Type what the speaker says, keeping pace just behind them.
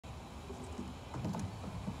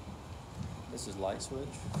This is Light Switch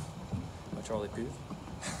by Charlie Puth.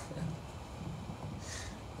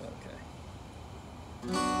 Okay.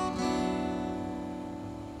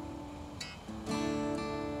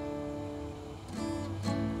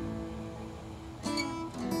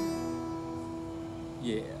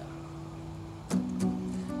 Yeah.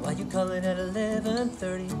 Why you call it at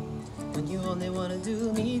 11:30 when you only wanna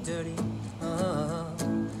do me dirty?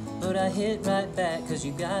 But I hit right back 'cause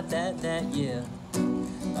you got that, yeah.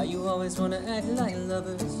 Why you always wanna act like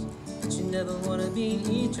lovers, but you never wanna be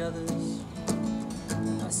each other's?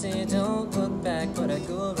 I say don't look back, but I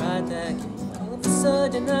go right back. All of a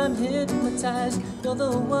sudden I'm hypnotized. You're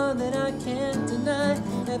the one that I can't deny.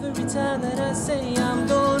 Every time that I say I'm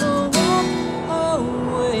gonna walk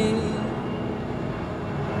away,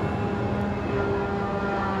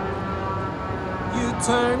 you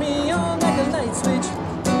turn me on like a light switch.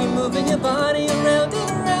 When you're moving your body around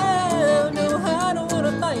and around. No, I don't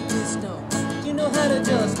wanna fight this, no. You know how to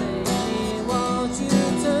just make me want you.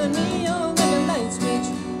 Turn me on like a light switch.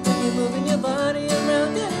 When you're moving your body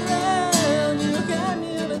around and around. You got me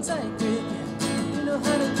in a tight grip. You know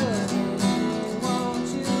how to just make me want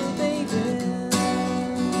you, baby.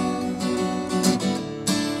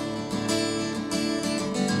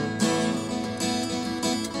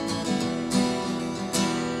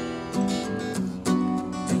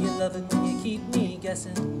 Love it when you keep me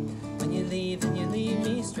guessing, when you leave and you leave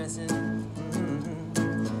me stressing.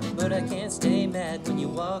 But I can't stay mad when you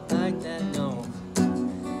walk like that, no.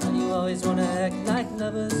 Why you always wanna act like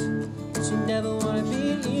lovers, but you never wanna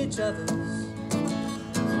be each other's?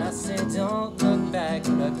 I said don't look back,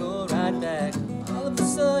 but I go right back. All of a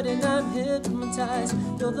sudden I'm hypnotized.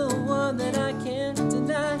 You're the one that I can't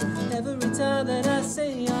deny. Every time that I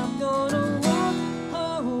say I'm gonna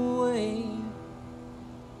walk away,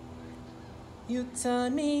 you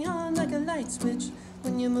turn me on like a light switch.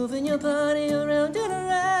 When you're moving your body around and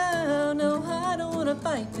around. No, I don't wanna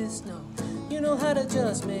fight this, no. You know how to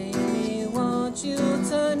just make me want you.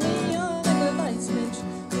 Turn me on like a light switch.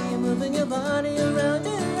 When you're moving your body around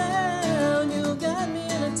and around. You got me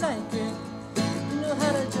in a tight grip. You know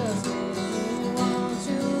how to just make me want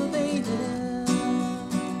you, baby.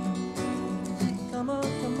 Come on,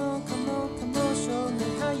 come on, come on, come on, show me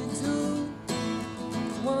how you do.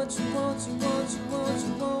 Want you, want you, want you, want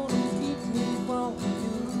you, want to keep me wanting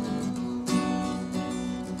you.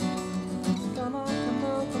 Come on, come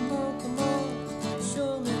on, come on, come on,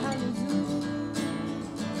 show me how you do.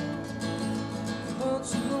 Want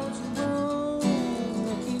you, want you, want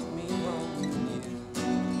to keep me wanting you.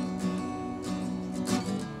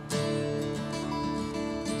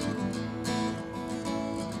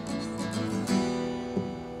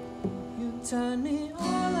 You turn me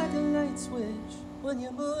on like a light switch. When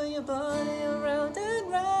you're moving your body around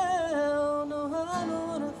and round. No, I don't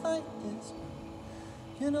wanna fight this.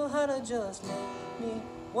 You know how to just make me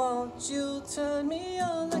want you. Turn me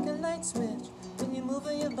on like a light switch. When you're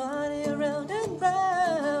moving your body around and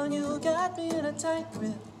round. You got me in a tight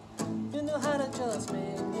grip. You know how to just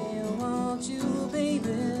make me want you,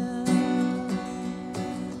 baby.